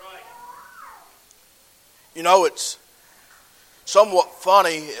You know, it's somewhat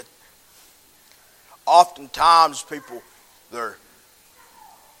funny. Oftentimes people, their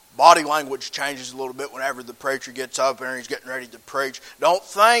body language changes a little bit whenever the preacher gets up and he's getting ready to preach. Don't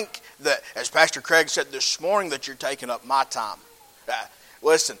think that, as Pastor Craig said this morning, that you're taking up my time.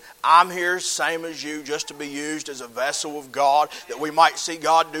 Listen, I'm here, same as you, just to be used as a vessel of God, that we might see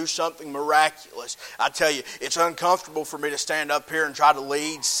God do something miraculous. I tell you, it's uncomfortable for me to stand up here and try to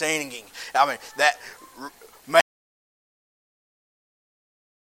lead singing. I mean, that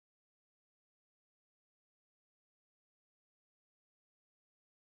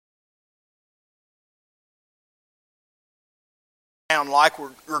like,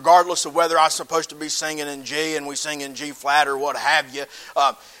 regardless of whether I'm supposed to be singing in G and we sing in G flat or what have you,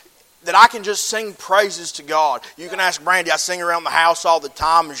 that I can just sing praises to God. You can ask Brandy, I sing around the house all the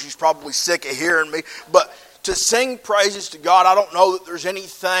time and she's probably sick of hearing me, but to sing praises to God, I don't know that there's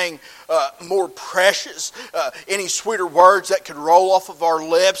anything more precious, any sweeter words that could roll off of our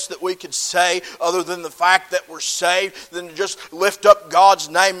lips that we could say other than the fact that we're saved, than to just lift up God's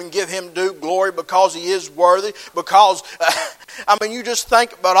name and give Him due glory because He is worthy. Because, you just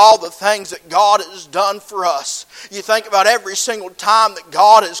think about all the things that God has done for us. You think about every single time that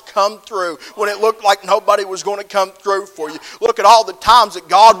God has come through when it looked like nobody was going to come through for you. Look at all the times that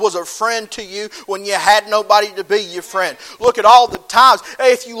God was a friend to you when you had nobody to be your friend. Look at all the times.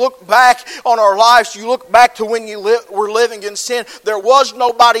 Hey, if you look back on our lives, you look back to when you were living in sin, there was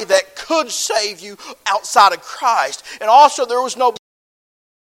nobody that could save you outside of Christ. And also there was no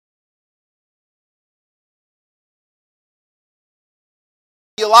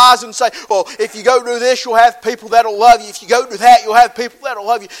lies and say, well, if you go do this, you'll have people that'll love you. If you go do that, you'll have people that'll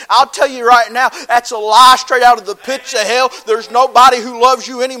love you. I'll tell you right now, that's a lie straight out of the pits of hell. There's nobody who loves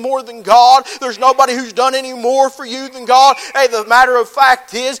you any more than God. There's nobody who's done any more for you than God. Hey, the matter of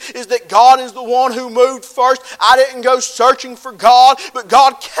fact is that God is the one who moved first. I didn't go searching for God, but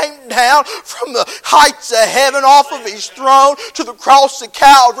God came down from the heights of heaven off of His throne to the cross of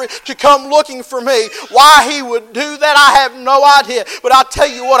Calvary to come looking for me. Why He would do that, I have no idea. But I'll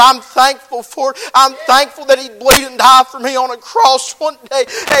tell you what I'm thankful for. I'm thankful that He bled and died for me on a cross one day,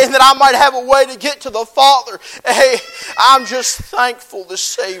 and that I might have a way to get to the Father. Hey, I'm just thankful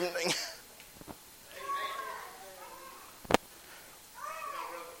this evening.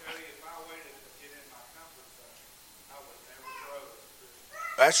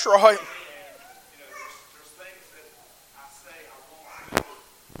 That's right.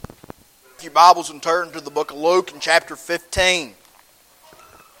 Your Bibles and turn to the book of Luke in chapter 15.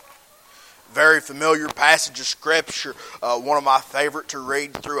 Very familiar passage of Scripture. One of my favorite to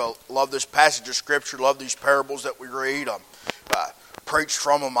read through. I love this passage of Scripture. Love these parables that we read. Preached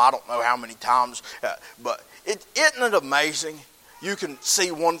from them I don't know how many times. But isn't it amazing? You can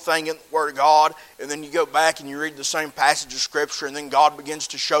see one thing in the Word of God, and then you go back and you read the same passage of Scripture, and then God begins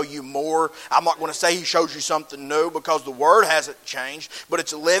to show you more. I'm not going to say He shows you something new because the Word hasn't changed, but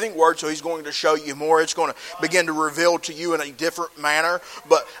it's a living Word, so He's going to show you more. It's going to begin to reveal to you in a different manner.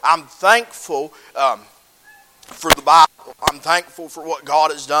 But I'm thankful for the Bible. I'm thankful for what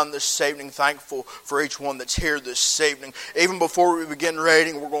God has done this evening. Thankful for each one that's here this evening. Even before we begin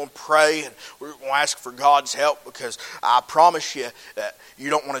reading, we're going to pray and we're going to ask for God's help, because I promise you that you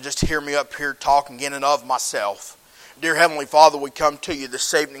don't want to just hear me up here talking in and of myself. Dear Heavenly Father, we come to you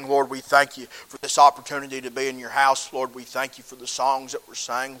this evening, Lord. We thank you for this opportunity to be in your house, Lord. We thank you for the songs that we're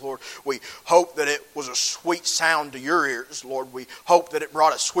sang, Lord. We hope that it was a sweet sound to your ears, Lord. We hope that it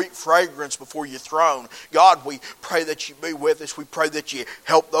brought a sweet fragrance before your throne. God, we pray that you be with us. We pray that you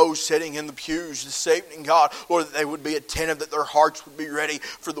help those sitting in the pews this evening, God. Lord, that they would be attentive, that their hearts would be ready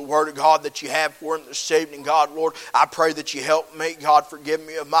for the word of God that you have for them this evening, God. Lord, I pray that you help me. God, forgive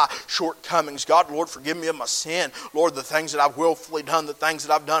me of my shortcomings. God, Lord, forgive me of my sin. Lord, the things that I've willfully done, the things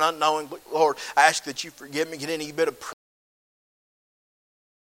that I've done unknowingly, Lord, I ask that you forgive me. Get any bit of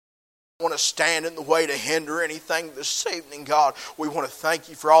want to stand in the way to hinder anything this evening, God. We want to thank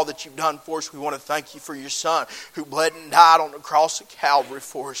you for all that you've done for us. We want to thank you for your Son who bled and died on the cross of Calvary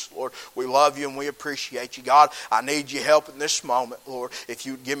for us, Lord. We love you and we appreciate you, God. I need your help in this moment, Lord. If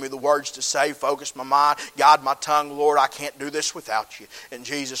you'd give me the words to say, focus my mind, guide my tongue, Lord. I can't do this without you. In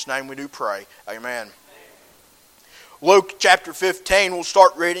Jesus' name we do pray. Amen. Luke chapter 15, we'll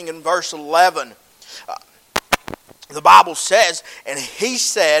start reading in verse 11. The Bible says, and he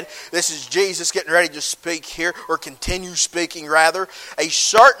said, this is Jesus getting ready to speak here, or continue speaking rather. A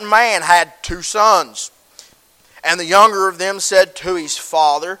certain man had 2 sons. And the younger of them said to his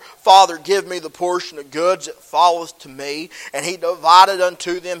father, Father, give me the portion of goods that falleth to me. And he divided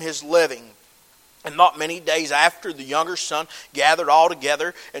unto them his living. And not many days after, the younger son gathered all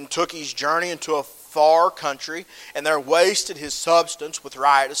together and took his journey into a far country, and there wasted his substance with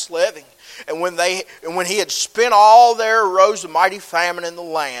riotous living. And when he had spent all, there arose a mighty famine in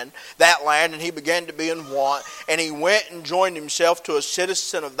that land, and he began to be in want. And he went and joined himself to a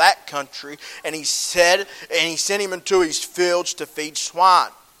citizen of that country, and he sent him into his fields to feed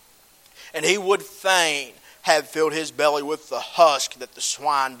swine. And he would fain have filled his belly with the husk that the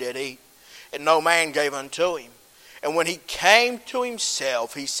swine did eat. And no man gave unto him. And when he came to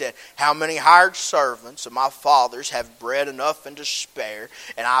himself, he said, How many hired servants of my father's have bread enough and to spare,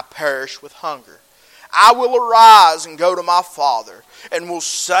 and I perish with hunger? I will arise and go to my father, and will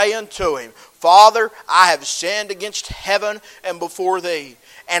say unto him, Father, I have sinned against heaven and before thee,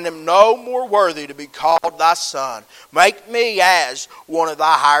 and am no more worthy to be called thy son. Make me as one of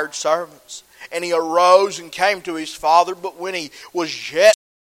thy hired servants. And he arose and came to his father, but when he was yet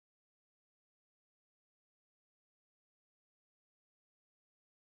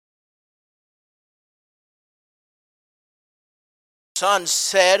son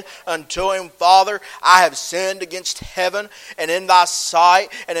said unto him, Father, I have sinned against heaven and in thy sight,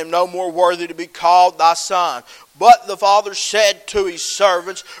 and am no more worthy to be called thy son. But the father said to his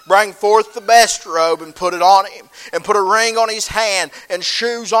servants, Bring forth the best robe, and put it on him, and put a ring on his hand, and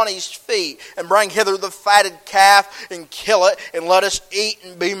shoes on his feet, and bring hither the fatted calf, and kill it, and let us eat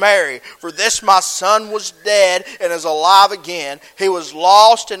and be merry. For this my son was dead, and is alive again. He was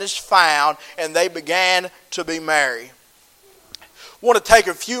lost, and is found. And they began to be merry. I want to take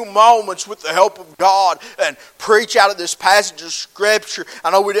a few moments with the help of God and preach out of this passage of Scripture.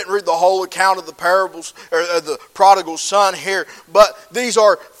 I know we didn't read the whole account of the parables or the prodigal son here, but these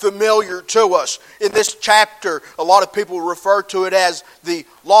are familiar to us. In this chapter, a lot of people refer to it as the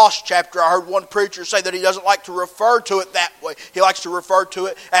lost chapter. I heard one preacher say that he doesn't like to refer to it that way. He likes to refer to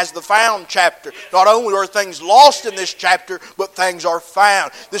it as the found chapter. Not only are things lost in this chapter, but things are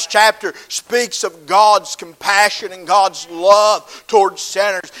found. This chapter speaks of God's compassion and God's love towards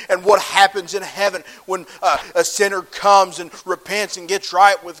sinners, and what happens in heaven when a sinner comes and repents and gets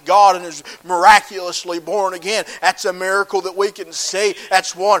right with God and is miraculously born again. That's a miracle that we can see.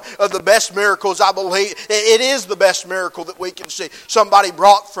 That's one of the best miracles, I believe. It is the best miracle that we can see. Somebody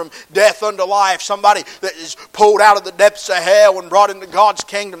brought from death unto life. Somebody that is pulled out of the depths of hell and brought into God's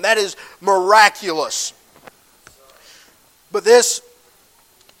kingdom. That is miraculous. But this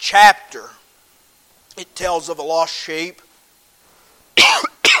chapter, it tells of a lost sheep.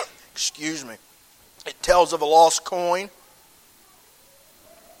 Excuse me. It tells of a lost coin.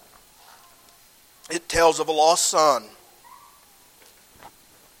 It tells of a lost son.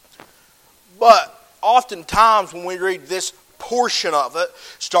 But oftentimes when we read this portion of it,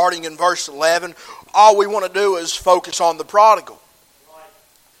 starting in verse 11, all we want to do is focus on the prodigal.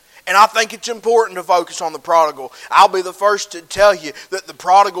 And I think it's important to focus on the prodigal. I'll be the first to tell you that the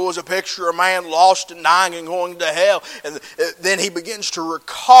prodigal is a picture of a man lost and dying and going to hell. And then he begins to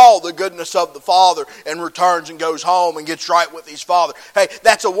recall the goodness of the Father and returns and goes home and gets right with his Father. Hey,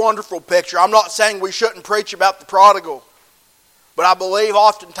 that's a wonderful picture. I'm not saying we shouldn't preach about the prodigal. But I believe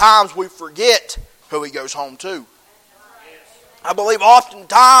oftentimes we forget who he goes home to. I believe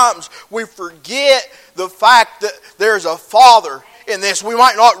oftentimes we forget the fact that there's a Father in this. We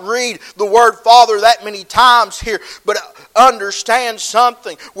might not read the word Father that many times here, but understand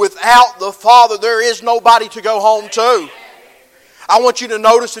something. Without the Father, there is nobody to go home to. I want you to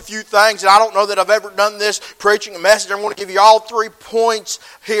notice a few things, and I don't know that I've ever done this preaching a message. I want to give you all 3 points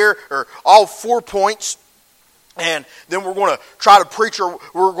here, or all 4 points. And then we're going to try to preach, or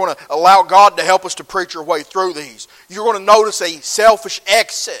we're going to allow God to help us to preach our way through these. You're going to notice a selfish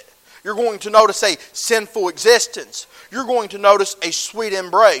exit. You're going to notice a sinful existence. You're going to notice a sweet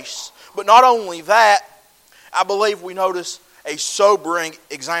embrace. But not only that, I believe we notice a sobering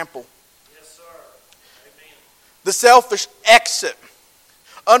example. Yes, sir. Amen. The selfish exit.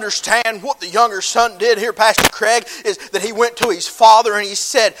 Understand what the younger son did here, Pastor Craig, is that he went to his father and he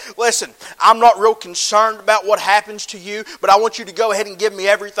said, listen, I'm not real concerned about what happens to you, but I want you to go ahead and give me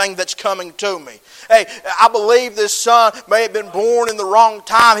everything that's coming to me. Hey, I believe this son may have been born in the wrong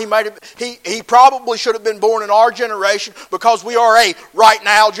time. He probably should have been born in our generation, because we are a right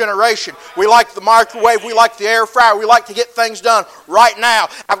now generation. We like the microwave, we like the air fryer, we like to get things done right now.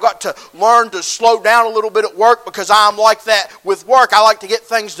 I've got to learn to slow down a little bit at work, because I'm like that with work. I like to get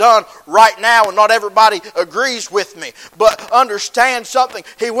things done right now, and not everybody agrees with me. But understand something.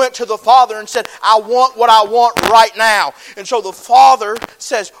 He went to the Father and said, I want what I want right now. And so the Father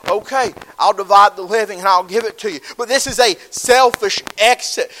says, okay, I'll divide the living and I'll give it to you. But this is a selfish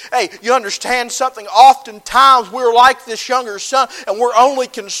exit. Hey, you understand something? Oftentimes we're like this younger son, and we're only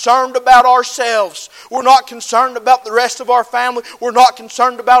concerned about ourselves. We're not concerned about the rest of our family. We're not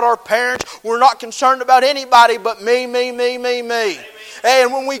concerned about our parents. We're not concerned about anybody but me. Hey,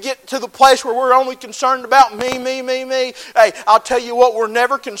 and when we get to the place where we're only concerned about me, hey, I'll tell you what, we're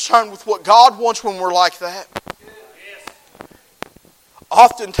never concerned with what God wants when we're like that.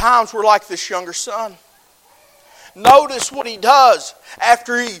 Oftentimes we're like this younger son. Notice what he does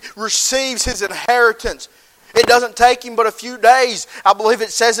after he receives his inheritance. It doesn't take him but a few days. I believe it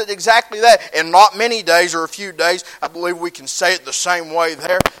says it exactly that. And not many days or a few days. I believe we can say it the same way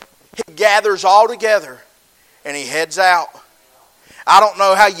there. He gathers all together and he heads out. I don't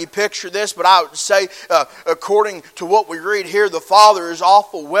know how you picture this, but I would say, according to what we read here, the father is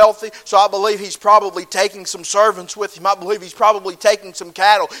awful wealthy, so I believe he's probably taking some servants with him. I believe he's probably taking some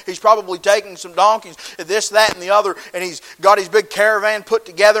cattle. He's probably taking some donkeys, this, that, and the other, and he's got his big caravan put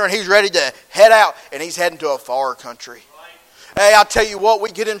together, and he's ready to head out, and he's heading to a far country. Hey, I'll tell you what, we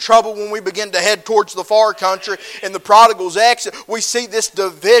get in trouble when we begin to head towards the far country. In the prodigal's exit, we see this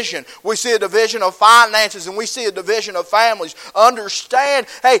division. We see a division of finances, and we see a division of families. Understand,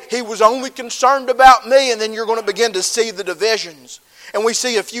 hey, he was only concerned about me, and then you're going to begin to see the divisions. And we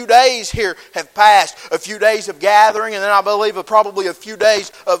see a few days here have passed, a few days of gathering, and then I believe probably a few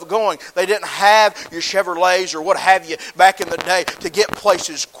days of going. They didn't have your Chevrolets or what have you back in the day to get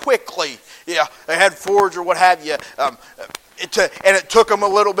places quickly. Yeah, they had Fords or what have you. And it took them a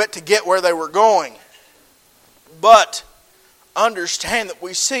little bit to get where they were going. But understand that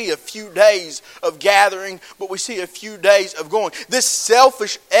we see a few days of gathering, but we see a few days of going. This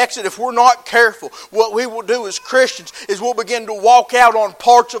selfish exit, if we're not careful, what we will do as Christians is we'll begin to walk out on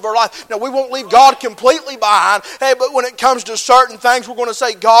parts of our life. Now, we won't leave God completely behind, hey, but when it comes to certain things, we're going to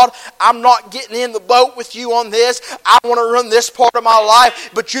say, God, I'm not getting in the boat with you on this. I want to run this part of my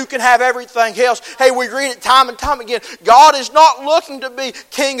life, but you can have everything else. Hey, we read it time and time again. God is not looking to be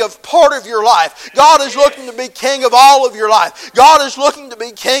king of part of your life. God is looking to be king of all of your life. God is looking to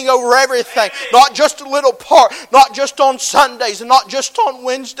be king over everything, not just a little part, not just on Sundays and not just on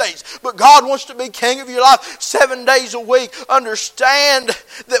Wednesdays, but God wants to be king of your life 7 days a week. Understand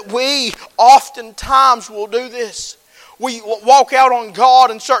that we oftentimes will do this. We walk out on God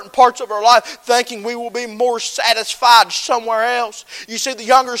in certain parts of our life thinking we will be more satisfied somewhere else. You see, the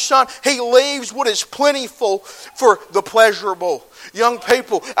younger son, he leaves what is plentiful for the pleasurable. Young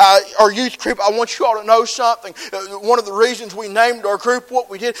people, our youth group, I want you all to know something. One of the reasons we named our group what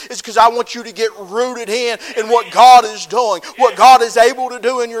we did is because I want you to get rooted in what God is doing, what God is able to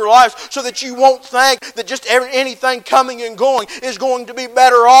do in your lives, so that you won't think that just anything coming and going is going to be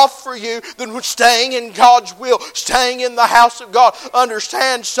better off for you than staying in God's will, staying in the house of God.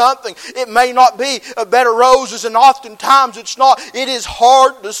 Understand something. It may not be a bed of roses, and oftentimes it's not. It is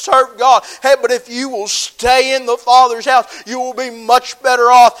hard to serve God. Hey, but if you will stay in the Father's house, you will be much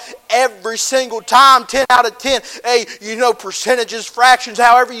better off every single time. 10 out of 10. Hey, you know, percentages, fractions,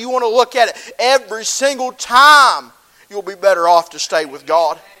 however you want to look at it. Every single time you'll be better off to stay with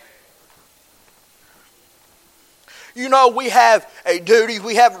God. You know, we have a duty,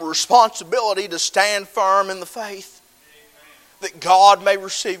 we have a responsibility to stand firm in the faith, that God may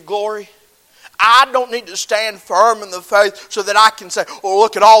receive glory. I don't need to stand firm in the faith so that I can say, oh,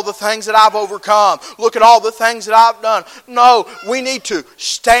 look at all the things that I've overcome. Look at all the things that I've done. No, we need to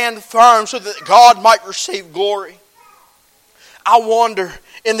stand firm so that God might receive glory. I wonder,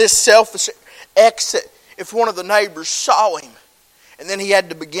 in this selfish exit, if one of the neighbors saw him and then he had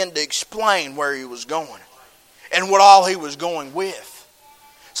to begin to explain where he was going and what all he was going with.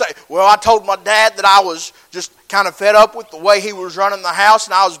 Say, well, I told my dad that I was just kind of fed up with the way he was running the house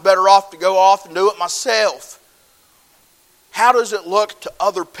and I was better off to go off and do it myself. How does it look to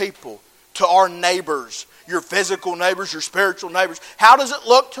other people, to our neighbors, your physical neighbors, your spiritual neighbors? How does it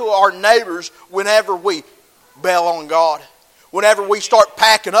look to our neighbors whenever we bail on God? Whenever we start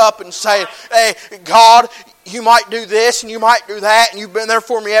packing up and saying, hey, God, you might do this and you might do that and you've been there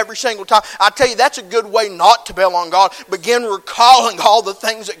for me every single time. I tell you, that's a good way not to bail on God. Begin recalling all the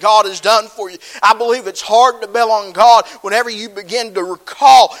things that God has done for you. I believe it's hard to bail on God whenever you begin to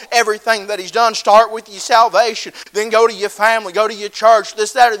recall everything that He's done. Start with your salvation, then go to your family, go to your church,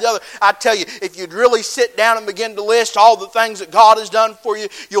 this, that, or the other. I tell you, if you'd really sit down and begin to list all the things that God has done for you,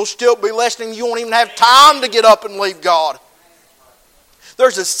 you'll still be listening. You won't even have time to get up and leave God.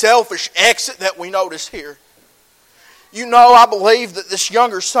 There's a selfish exit that we notice here. You know, I believe that this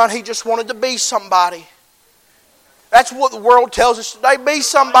younger son, he just wanted to be somebody. That's what the world tells us today. Be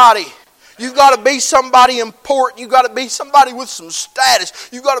somebody. You've got to be somebody important. You've got to be somebody with some status.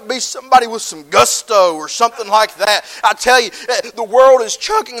 You've got to be somebody with some gusto or something like that. I tell you, the world is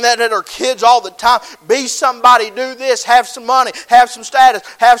chucking that at our kids all the time. Be somebody, do this, have some money, have some status,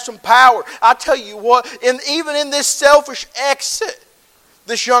 have some power. I tell you what, even in this selfish exit,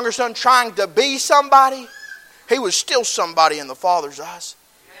 this younger son trying to be somebody, he was still somebody in the Father's eyes.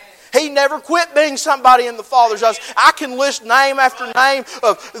 He never quit being somebody in the Father's eyes. I can list name after name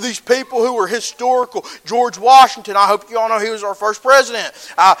of these people who were historical. George Washington, I hope you all know he was our first president.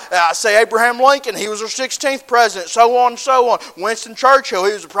 I say Abraham Lincoln, he was our 16th president, so on and so on. Winston Churchill,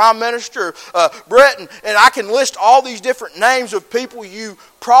 he was the prime minister of Britain. And I can list all these different names of people you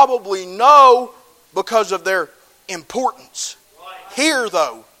probably know because of their importance. Here,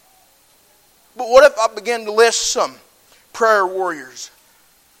 though, but what if I begin to list some prayer warriors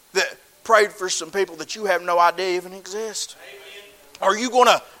that prayed for some people that you have no idea even exist? Amen. Are you going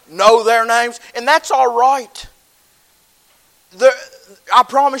to know their names? And that's all right. I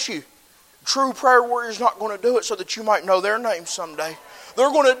promise you, true prayer warriors not going to do it so that you might know their names someday. They're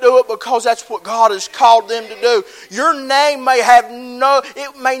going to do it because that's what God has called them to do. Your name may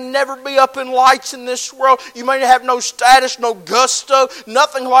it may never be up in lights in this world. You may have no status, no gusto,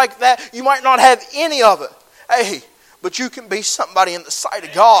 nothing like that. You might not have any of it. Hey, but you can be somebody in the sight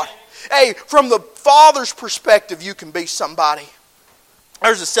of God. Hey, from the Father's perspective, you can be somebody.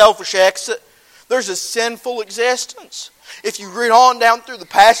 There's a selfish exit. There's a sinful existence. If you read on down through the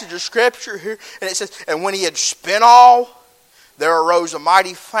passage of Scripture here, and it says, and when he had spent all, there arose a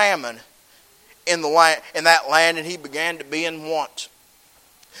mighty famine in that land, and he began to be in want.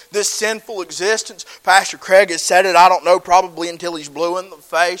 This sinful existence, Pastor Craig has said it, I don't know, probably until he's blue in the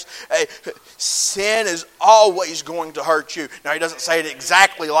face. Hey, sin is always going to hurt you. Now, he doesn't say it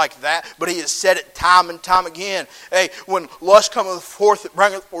exactly like that, but he has said it time and time again. Hey, when lust cometh forth, it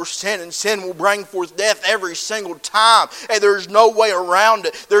bringeth forth sin, and sin will bring forth death every single time. Hey, there's no way around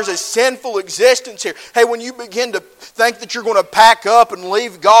it. There's a sinful existence here. Hey, when you begin to think that you're going to pack up and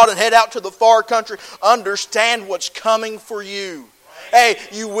leave God and head out to the far country, understand what's coming for you. Hey,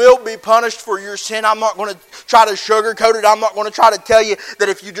 you will be punished for your sin. I'm not going to try to sugarcoat it. I'm not going to try to tell you that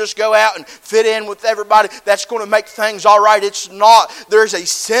if you just go out and fit in with everybody, that's going to make things all right. It's not. There's a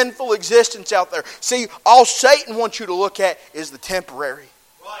sinful existence out there. See, all Satan wants you to look at is the temporary.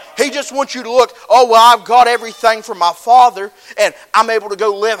 He just wants you to look, oh, well, I've got everything from my Father, and I'm able to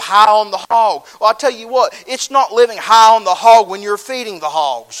go live high on the hog. Well, I'll tell you what, it's not living high on the hog when you're feeding the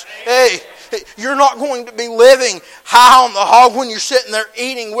hogs. Hey, you're not going to be living high on the hog when you're sitting there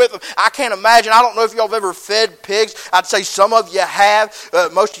eating with them. I can't imagine. I don't know if y'all have ever fed pigs. I'd say some of you have.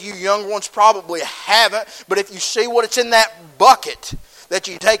 Most of you young ones probably haven't. But if you see what it's in that bucket that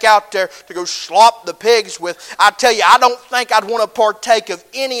you take out there to go slop the pigs with, I tell you, I don't think I'd want to partake of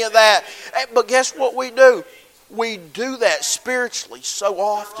any of that. But guess what we do? We do that spiritually so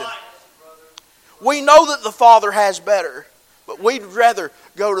often. We know that the Father has better, but we'd rather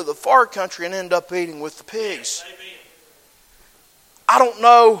go to the far country and end up eating with the pigs. I don't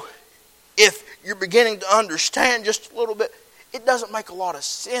know if you're beginning to understand just a little bit. It doesn't make a lot of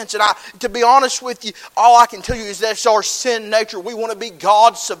sense. And to be honest with you, all I can tell you is that's our sin nature. We want to be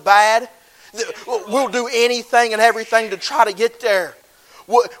God so bad that we'll do anything and everything to try to get there.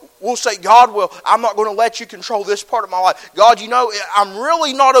 We'll say, God, well, I'm not going to let you control this part of my life. God, you know, I'm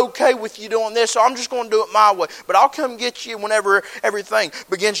really not okay with you doing this, so I'm just going to do it my way. But I'll come get you whenever everything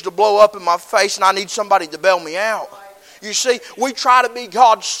begins to blow up in my face and I need somebody to bail me out. You see, we try to be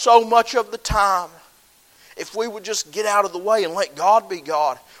God so much of the time. If we would just get out of the way and let God be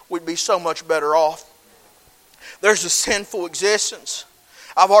God, we'd be so much better off. There's a sinful existence.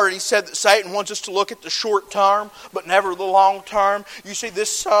 I've already said that Satan wants us to look at the short term, but never the long term. You see,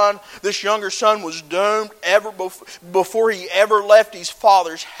 this younger son was doomed before he ever left his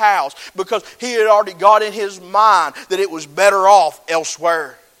father's house, because he had already got in his mind that it was better off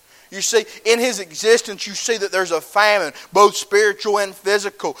elsewhere. You see, in his existence, you see that there's a famine, both spiritual and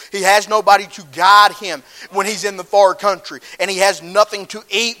physical. He has nobody to guide him when he's in the far country. And he has nothing to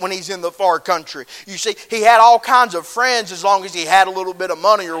eat when he's in the far country. You see, he had all kinds of friends as long as he had a little bit of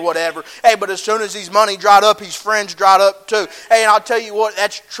money or whatever. Hey, but as soon as his money dried up, his friends dried up too. Hey, and I'll tell you what,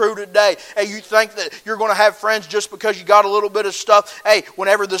 that's true today. Hey, you think that you're going to have friends just because you got a little bit of stuff? Hey,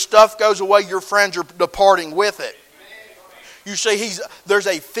 whenever the stuff goes away, your friends are departing with it. You see, there's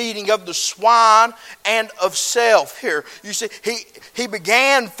a feeding of the swine and of self here. You see, he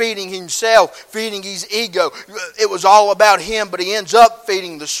began feeding himself, feeding his ego. It was all about him, but he ends up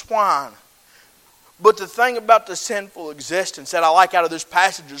feeding the swine. But the thing about the sinful existence that I like out of this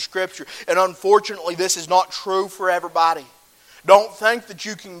passage of Scripture, and unfortunately this is not true for everybody. Don't think that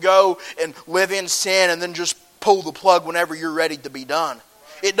you can go and live in sin and then just pull the plug whenever you're ready to be done.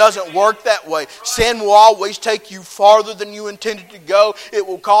 It doesn't work that way. Sin will always take you farther than you intended to go. It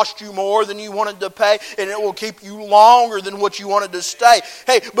will cost you more than you wanted to pay, and it will keep you longer than what you wanted to stay.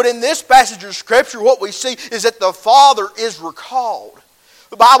 Hey, but in this passage of Scripture, what we see is that the Father is recalled.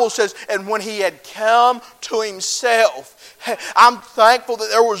 The Bible says, and when he had come to himself, I'm thankful that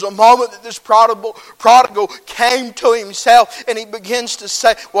there was a moment that this prodigal came to himself, and he begins to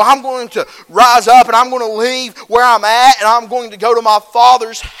say, well, I'm going to rise up and I'm going to leave where I'm at, and I'm going to go to my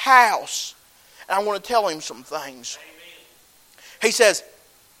Father's house. And I want to tell him some things. Amen. He says,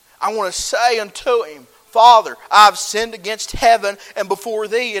 I want to say unto him, Father, I have sinned against heaven and before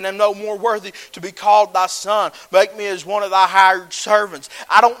thee, and am no more worthy to be called thy son. Make me as one of thy hired servants.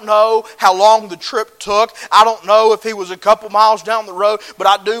 I don't know how long the trip took. I don't know if he was a couple miles down the road, but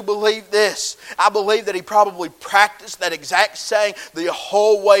I do believe this. I believe that he probably practiced that exact saying the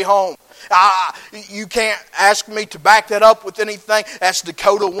whole way home. You can't ask me to back that up with anything. That's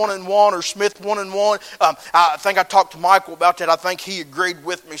Dakota 1-1 or Smith 1-1. I think I talked to Michael about that. I think he agreed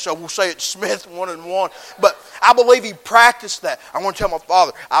with me, so we'll say it's Smith 1-1. But I believe he practiced that. I want to tell my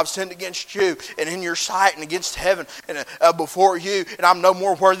Father, I've sinned against you and in your sight and against heaven and before you, and I'm no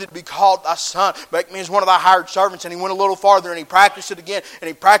more worthy to be called thy son. Make me as one of thy hired servants. And he went a little farther and he practiced it again and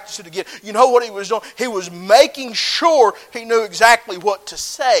he practiced it again. You know what he was doing? He was making sure he knew exactly what to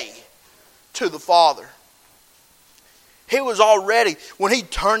say to the Father. He was already, when he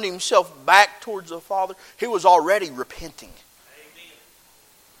turned himself back towards the Father, he was already repenting. Amen.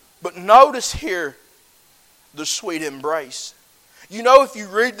 But notice here the sweet embrace. You know, if you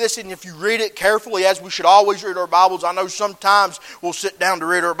read this and if you read it carefully, as we should always read our Bibles, I know sometimes we'll sit down to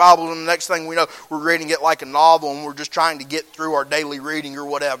read our Bibles and the next thing we know, we're reading it like a novel and we're just trying to get through our daily reading or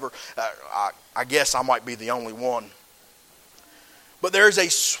whatever. I guess I might be the only one. But there is a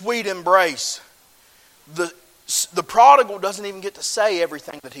sweet embrace. The prodigal doesn't even get to say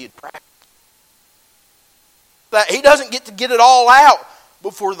everything that he had practiced. That he doesn't get to get it all out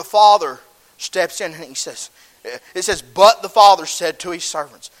before the Father steps in and he says, it says, but the Father said to his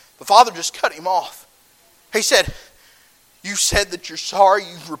servants. The Father just cut him off. He said, you said that you're sorry,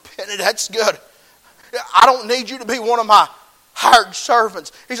 you've repented, that's good. I don't need you to be one of my hired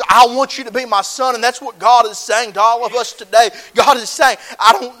servants. He said, I want you to be my son. And that's what God is saying to all of us today. God is saying,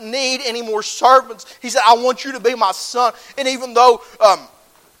 I don't need any more servants. He said, I want you to be my son. And even though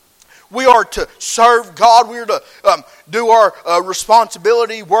we are to serve God, we are to do our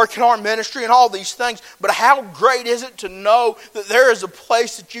responsibility, work in our ministry and all these things, but how great is it to know that there is a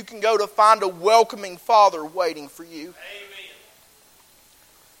place that you can go to find a welcoming Father waiting for you. Amen.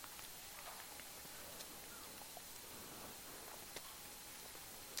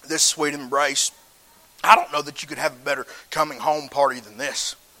 This sweet embrace, I don't know that you could have a better coming home party than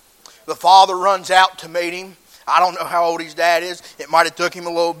this. The Father runs out to meet him. I don't know how old his dad is. It might have took him a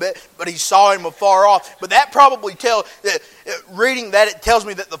little bit, but he saw him afar off. But that probably reading that, it tells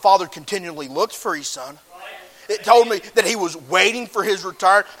me that the Father continually looked for his son. It told me that he was waiting for his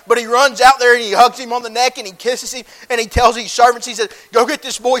return. But he runs out there and he hugs him on the neck and he kisses him and he tells his servants, he says, go get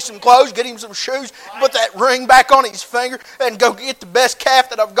this boy some clothes, get him some shoes, put that ring back on his finger and go get the best calf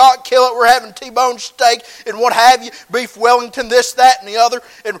that I've got, kill it. We're having T-bone steak and what have you, beef Wellington, this, that, and the other.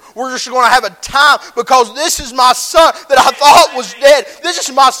 And we're just going to have a time because this is my son that I thought was dead. This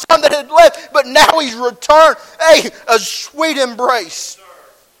is my son that had left, but now he's returned. Hey, a sweet embrace.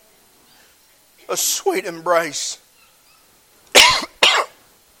 A sweet embrace.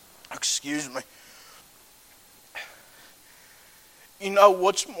 Excuse me. You know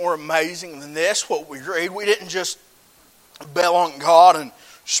what's more amazing than this? What we read, we didn't just bail on God and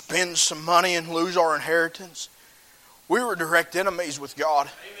spend some money and lose our inheritance. We were direct enemies with God.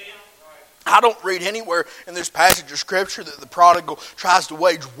 Amen. I don't read anywhere in this passage of Scripture that the prodigal tries to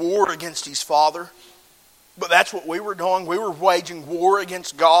wage war against his father. But that's what we were doing. We were waging war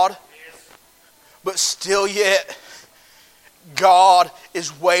against God. But still yet, God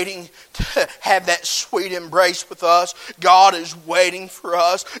is waiting to have that sweet embrace with us. God is waiting for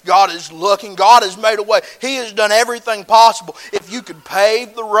us. God is looking. God has made a way. He has done everything possible. If you could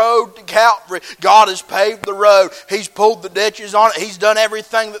pave the road to Calvary, God has paved the road. He's pulled the ditches on it. He's done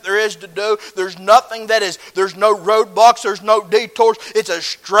everything that there is to do. There's nothing there's no roadblocks. There's no detours. It's a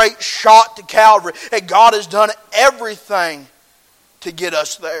straight shot to Calvary. And God has done everything to get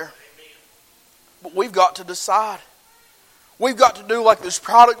us there. But we've got to decide. We've got to do like this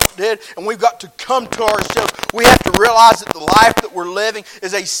prodigal did, and we've got to come to ourselves. We have to realize that the life that we're living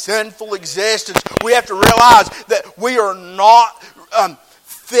is a sinful existence. We have to realize that we are not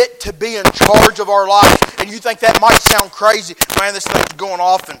fit to be in charge of our lives. And you think that might sound crazy. Man, this thing's going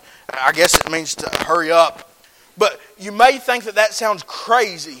off, and I guess it means to hurry up. But you may think that that sounds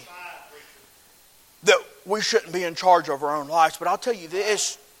crazy, that we shouldn't be in charge of our own lives. But I'll tell you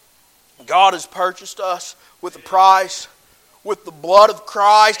this, God has purchased us with a price. With the blood of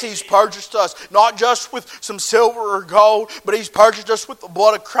Christ, He's purchased us, not just with some silver or gold, but He's purchased us with the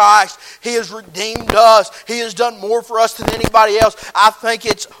blood of Christ. He has redeemed us. He has done more for us than anybody else. I think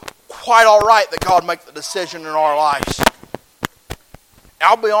it's quite all right that God make the decision in our lives.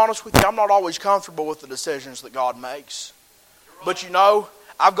 I'll be honest with you, I'm not always comfortable with the decisions that God makes. But you know,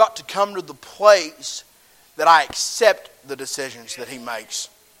 I've got to come to the place that I accept the decisions that He makes.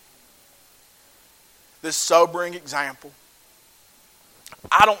 This sobering example.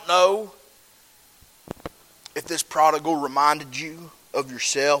 I don't know if this prodigal reminded you of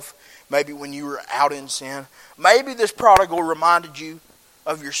yourself, maybe when you were out in sin. Maybe this prodigal reminded you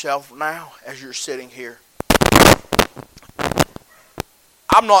of yourself now as you're sitting here.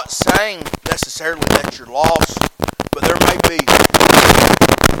 I'm not saying necessarily that you're lost, but there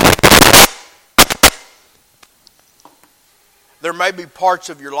may be parts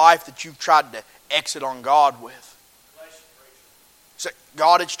of your life that you've tried to exit on God with. Say,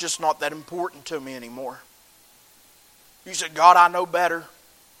 God, it's just not that important to me anymore. You say, God, I know better.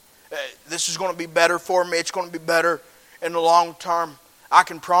 This is going to be better for me. It's going to be better in the long term. I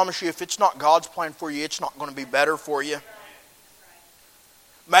can promise you, if it's not God's plan for you, it's not going to be better for you.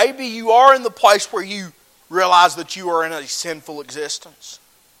 Maybe you are in the place where you realize that you are in a sinful existence.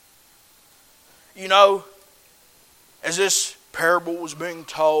 You know, as this parable was being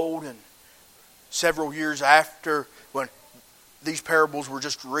told, and several years after, when these parables were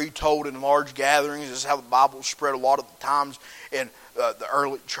just retold in large gatherings. This is how the Bible spread a lot of the times in the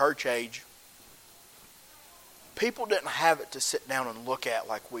early church age. People didn't have it to sit down and look at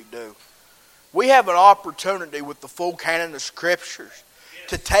like we do. We have an opportunity with the full canon of Scriptures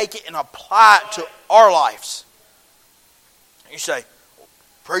to take it and apply it to our lives. You say,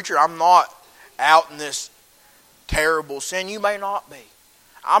 preacher, I'm not out in this terrible sin. You may not be.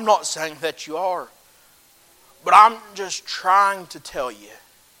 I'm not saying that you are. But I'm just trying to tell you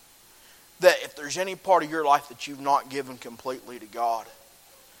that if there's any part of your life that you've not given completely to God,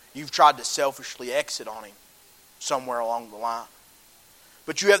 you've tried to selfishly exit on Him somewhere along the line.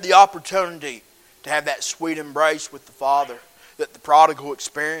 But you have the opportunity to have that sweet embrace with the Father that the prodigal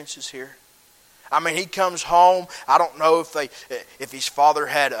experiences here. I mean, he comes home. I don't know if his father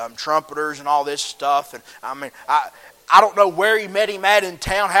had trumpeters and all this stuff. And I mean, I don't know where he met him at in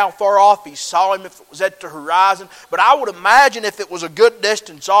town, how far off he saw him, if it was at the horizon. But I would imagine if it was a good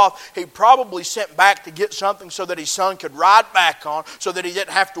distance off, he probably sent back to get something so that his son could ride back on, so that he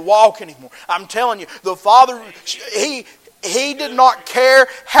didn't have to walk anymore. I'm telling you, the father, he did not care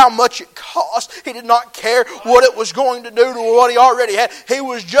how much it cost. He did not care what it was going to do to what he already had. He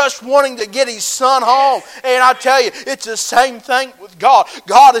was just wanting to get his son home. And I tell you, it's the same thing with God.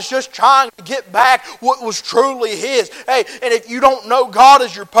 God is just trying to get back what was truly His. Hey, and if you don't know God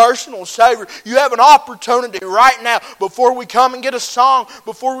as your personal Savior, you have an opportunity right now, before we come and get a song,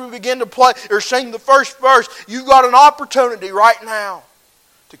 before we begin to play or sing the first verse, you've got an opportunity right now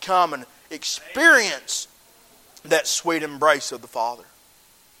to come and experience that sweet embrace of the Father.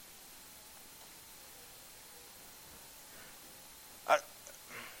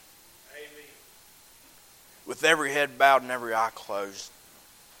 With every head bowed and every eye closed,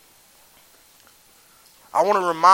 I want to remind